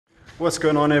What's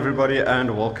going on, everybody,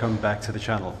 and welcome back to the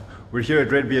channel. We're here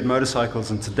at Redbeard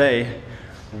Motorcycles, and today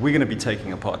we're going to be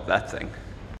taking apart that thing.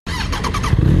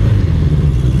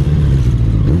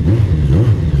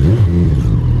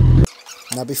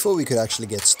 Now, before we could actually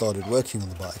get started working on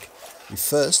the bike, we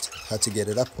first had to get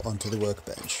it up onto the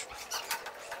workbench.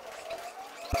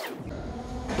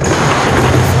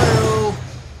 Fail!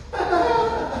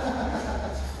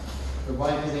 The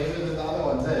bike is heavier than the other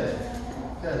ones, eh?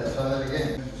 Okay, let's try that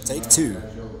again. Take two,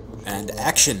 and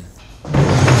action!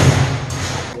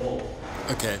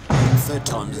 Okay, third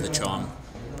time's the charm.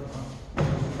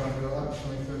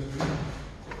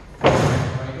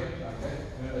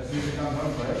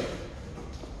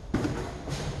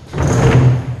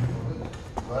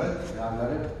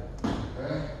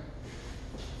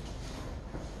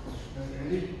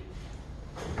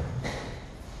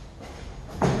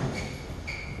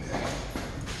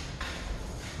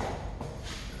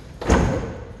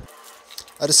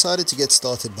 I decided to get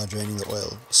started by draining the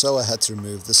oil, so I had to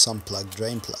remove the sump plug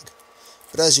drain plug.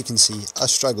 But as you can see, I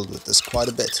struggled with this quite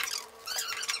a bit.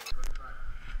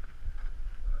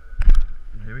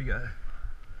 Here we go.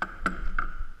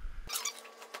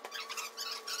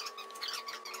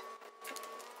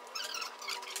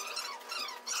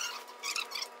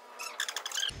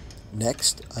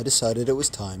 Next, I decided it was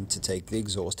time to take the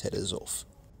exhaust headers off.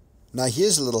 Now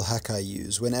here's a little hack I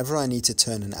use whenever I need to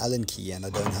turn an Allen key and I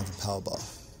don't have a power bar.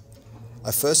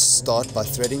 I first start by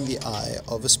threading the eye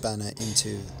of a spanner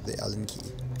into the Allen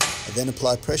key. I then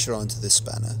apply pressure onto this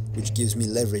spanner, which gives me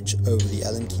leverage over the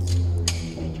Allen key.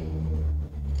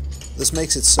 This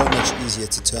makes it so much easier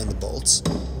to turn the bolts,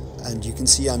 and you can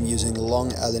see I'm using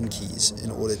long Allen keys in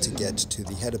order to get to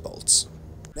the header bolts.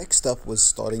 Next up was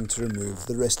starting to remove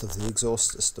the rest of the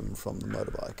exhaust system from the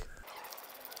motorbike.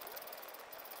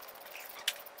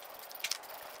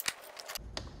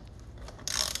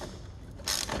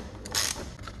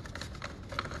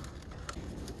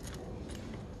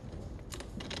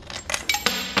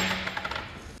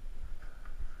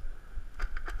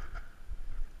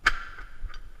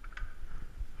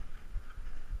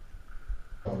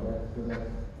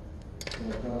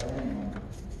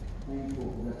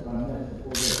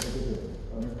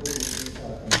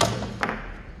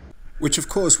 Which of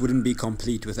course wouldn't be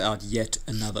complete without yet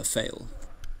another fail.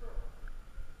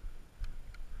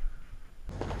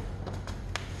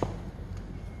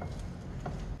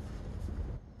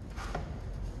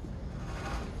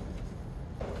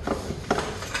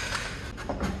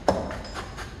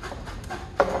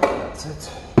 That's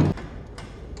it.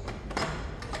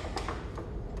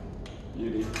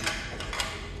 Beauty.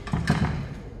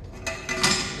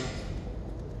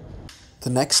 The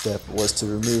next step was to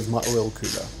remove my oil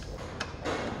cooler.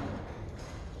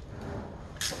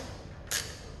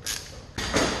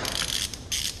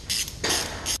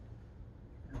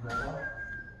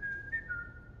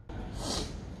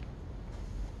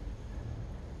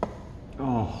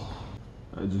 Oh,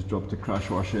 I just dropped a crash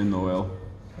washer in the oil.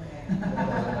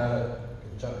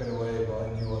 Chuck it away, buy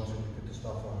new ones and put the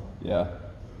stuff on. Yeah.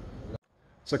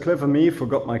 So clever me,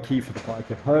 forgot my key for the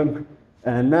bike at home,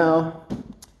 and now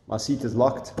my seat is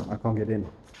locked. I can't get in.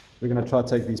 We're going to try to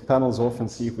take these panels off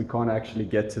and see if we can't actually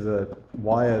get to the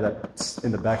wire that's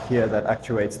in the back here that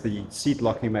actuates the seat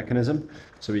locking mechanism,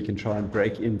 so we can try and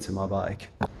break into my bike.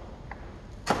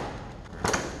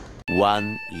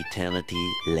 One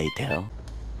eternity later.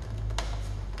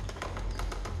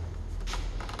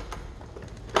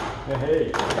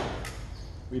 Hey,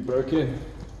 we broke in.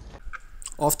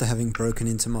 After having broken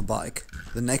into my bike,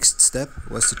 the next step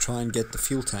was to try and get the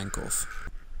fuel tank off.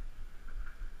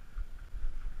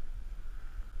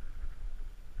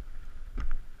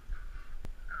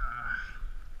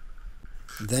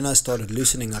 Then I started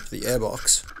loosening up the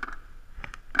airbox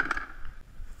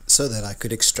so that I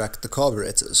could extract the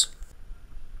carburetors,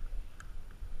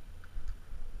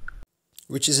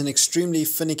 which is an extremely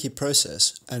finicky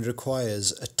process and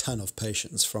requires a ton of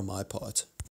patience from my part.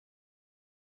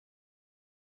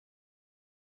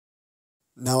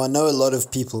 Now I know a lot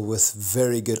of people with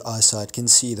very good eyesight can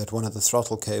see that one of the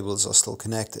throttle cables are still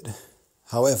connected.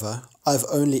 However, I've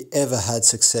only ever had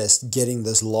success getting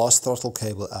this last throttle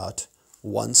cable out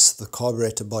once the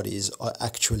carburetor bodies are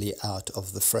actually out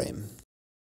of the frame.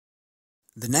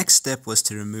 The next step was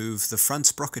to remove the front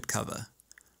sprocket cover,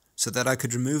 so that I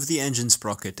could remove the engine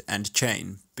sprocket and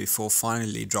chain before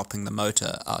finally dropping the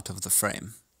motor out of the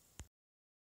frame.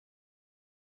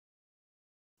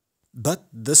 But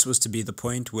this was to be the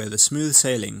point where the smooth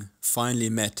sailing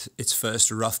finally met its first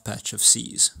rough patch of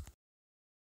seas.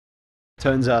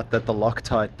 Turns out that the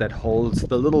Loctite that holds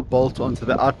the little bolt onto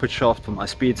the output shaft for my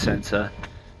speed sensor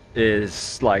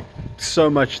is like so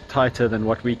much tighter than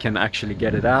what we can actually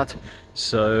get it out.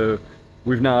 So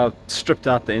we've now stripped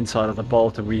out the inside of the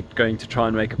bolt, and we're going to try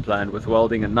and make a plan with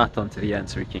welding a nut onto the end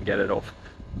so we can get it off.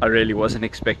 I really wasn't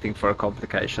expecting for a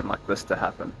complication like this to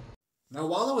happen. Now,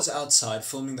 while I was outside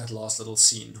filming that last little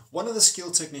scene, one of the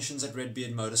skilled technicians at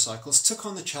Redbeard Motorcycles took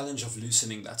on the challenge of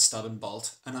loosening that stubborn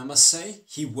bolt, and I must say,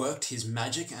 he worked his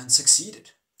magic and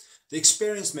succeeded. The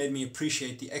experience made me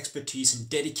appreciate the expertise and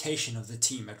dedication of the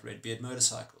team at Redbeard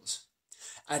Motorcycles.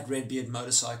 At Redbeard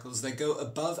Motorcycles, they go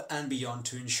above and beyond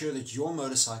to ensure that your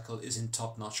motorcycle is in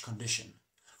top-notch condition.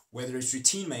 Whether it's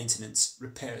routine maintenance,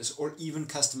 repairs, or even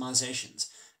customizations,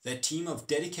 their team of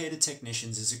dedicated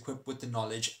technicians is equipped with the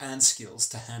knowledge and skills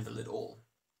to handle it all.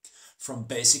 From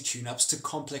basic tune-ups to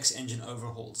complex engine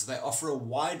overhauls, they offer a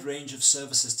wide range of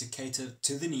services to cater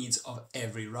to the needs of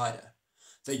every rider.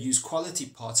 They use quality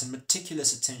parts and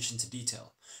meticulous attention to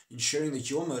detail, ensuring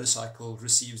that your motorcycle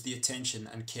receives the attention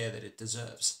and care that it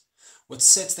deserves. What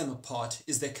sets them apart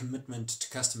is their commitment to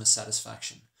customer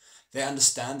satisfaction. They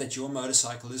understand that your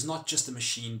motorcycle is not just a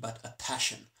machine but a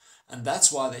passion, and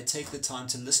that's why they take the time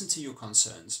to listen to your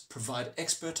concerns, provide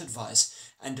expert advice,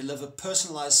 and deliver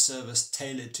personalized service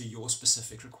tailored to your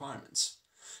specific requirements.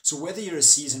 So whether you're a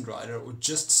seasoned rider or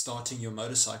just starting your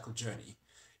motorcycle journey,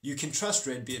 you can trust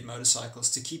Redbeard Motorcycles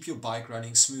to keep your bike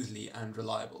running smoothly and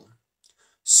reliable.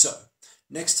 So,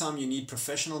 next time you need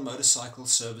professional motorcycle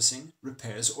servicing,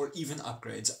 repairs, or even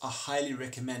upgrades, I highly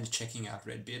recommend checking out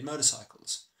Redbeard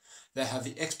Motorcycles. They have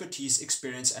the expertise,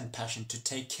 experience, and passion to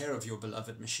take care of your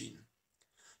beloved machine.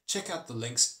 Check out the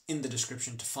links in the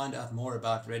description to find out more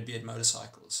about Redbeard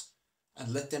Motorcycles,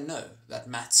 and let them know that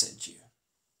Matt sent you.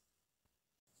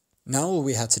 Now all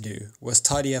we had to do was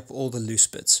tidy up all the loose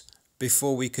bits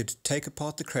before we could take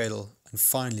apart the cradle and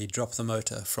finally drop the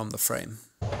motor from the frame.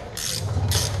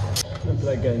 And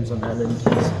play games on Allen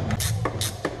keys.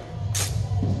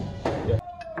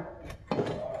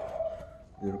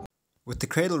 With the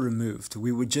cradle removed,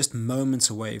 we were just moments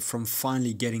away from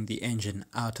finally getting the engine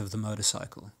out of the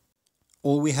motorcycle.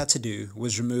 All we had to do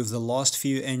was remove the last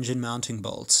few engine mounting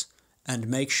bolts and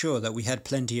make sure that we had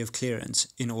plenty of clearance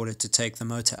in order to take the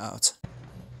motor out.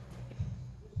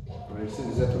 Is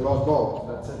that the last bolt?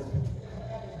 That's it.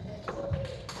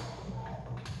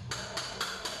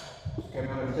 Okay, I'm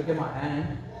going to take in my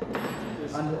hand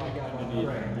under the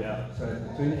frame. Yeah. So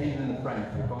between the engine and the frame,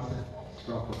 you can't just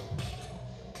drop it.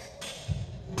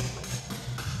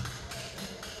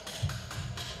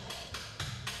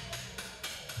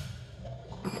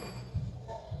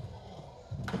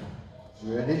 You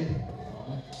ready?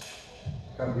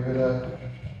 Come give it a...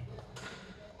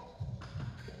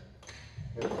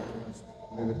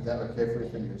 Move it that way, careful with your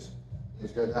fingers.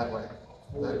 Just go that way.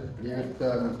 Leave it...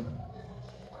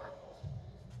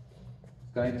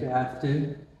 Going to have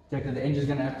to check that the engine's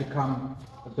going to have to come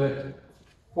a bit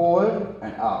forward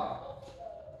and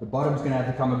up. The bottom's going to have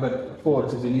to come a bit forward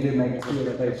because you need to make sure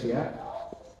that they see out.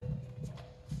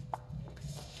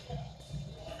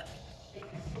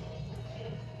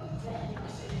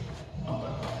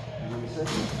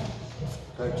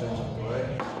 Go change it the way.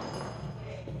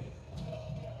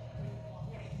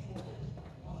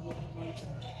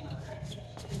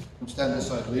 Come stand this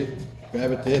side, Lee.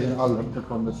 Grab it there, then I'll lift it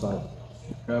from this side.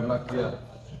 Grab like here.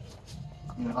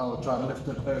 And I'll try and lift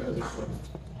it over this way.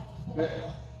 Okay.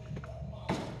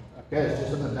 Okay, it's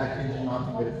just on the back engine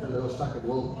mounting, but it's a little stuck. It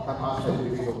will come out as we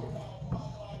wiggle.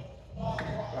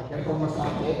 Okay, from the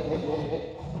side. Yeah.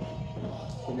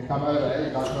 Can you come over there?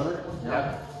 You guys got it?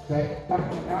 Yeah. Okay.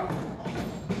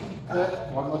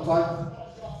 One more time.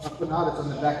 Up and out, it's on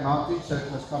the back mounting, so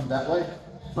it must come that way.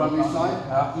 From this side.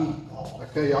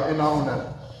 Okay, ja, en nou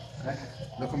onder. Okay.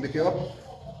 Look een beetje op.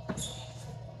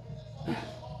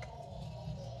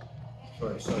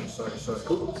 Sorry.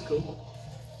 Cool, it's cool.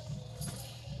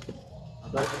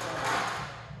 Got it?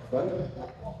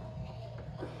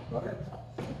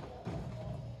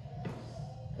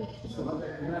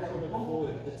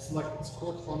 It's like it's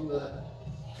caught from the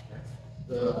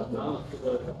mount to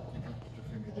the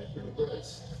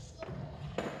brace.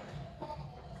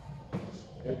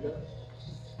 There you go.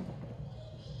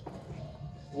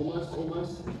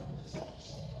 Almost.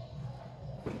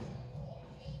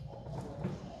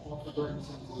 Off the brace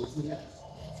into the snap.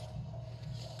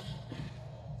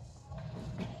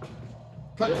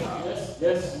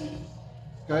 Yes.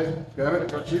 Okay, grab it. I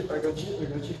got you. Okay,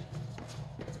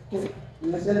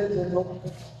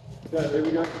 there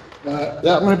we go.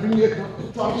 Yeah, I'm going to bring you a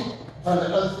trolley. The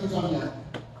other things on here.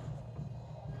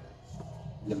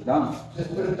 Just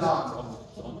put it down.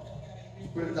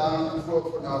 Put it down on the floor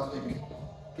for now,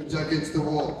 Put it against the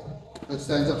wall. It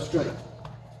stands up straight.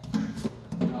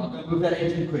 Move that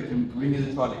engine quick and bring me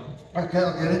the trolley. Okay,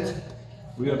 I'll get it.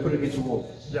 We're going to put it against the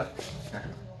wall. Yeah.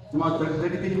 Come on,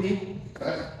 ready to me?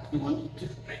 Okay. 1, 2,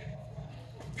 3.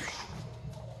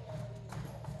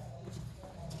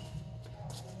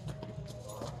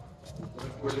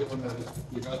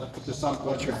 You gotta put the sun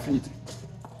on your feet.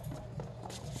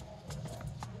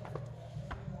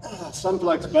 Sun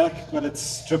plug's back, but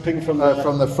it's dripping from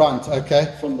From the front,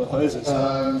 okay. from the hoses.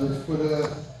 Let's put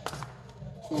a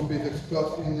small bit of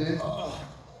cloth in there.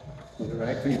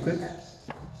 Right, pretty quick.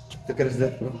 Look at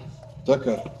that, bro.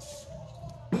 Tucker.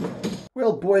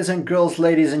 Well, boys and girls,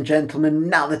 ladies and gentlemen,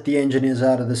 now that the engine is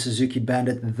out of the Suzuki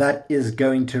Bandit, that is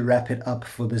going to wrap it up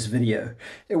for this video.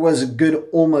 It was a good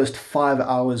almost 5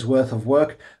 hours worth of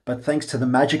work, but thanks to the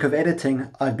magic of editing,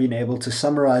 I've been able to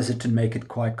summarize it and make it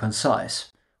quite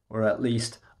concise, or at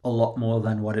least a lot more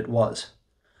than what it was.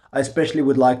 I especially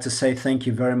would like to say thank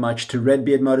you very much to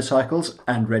Redbeard Motorcycles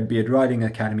and Redbeard Riding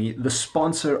Academy, the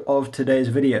sponsor of today's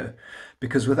video,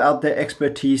 because without their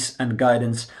expertise and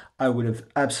guidance, I would have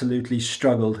absolutely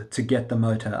struggled to get the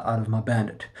motor out of my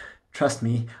Bandit. Trust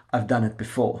me, I've done it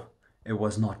before. It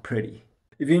was not pretty.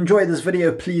 If you enjoyed this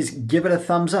video, please give it a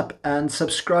thumbs up and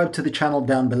subscribe to the channel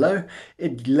down below.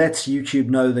 It lets YouTube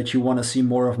know that you want to see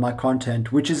more of my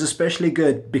content, which is especially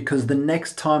good because the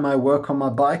next time I work on my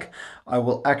bike, I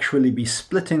will actually be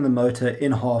splitting the motor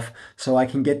in half so I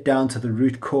can get down to the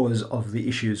root cause of the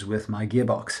issues with my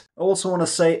gearbox. I also want to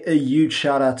say a huge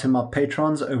shout out to my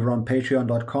patrons over on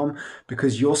patreon.com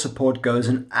because your support goes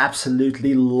an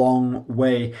absolutely long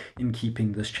way in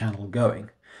keeping this channel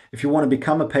going. If you want to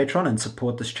become a patron and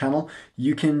support this channel,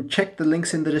 you can check the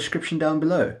links in the description down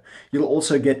below. You'll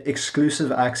also get exclusive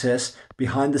access,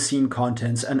 behind the scene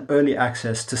contents, and early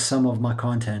access to some of my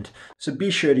content. So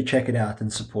be sure to check it out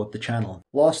and support the channel.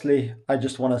 Lastly, I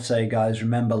just want to say, guys,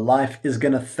 remember, life is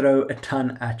going to throw a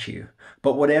ton at you.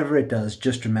 But whatever it does,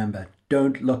 just remember,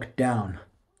 don't look down.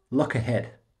 Look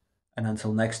ahead. And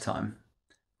until next time,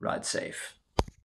 ride safe.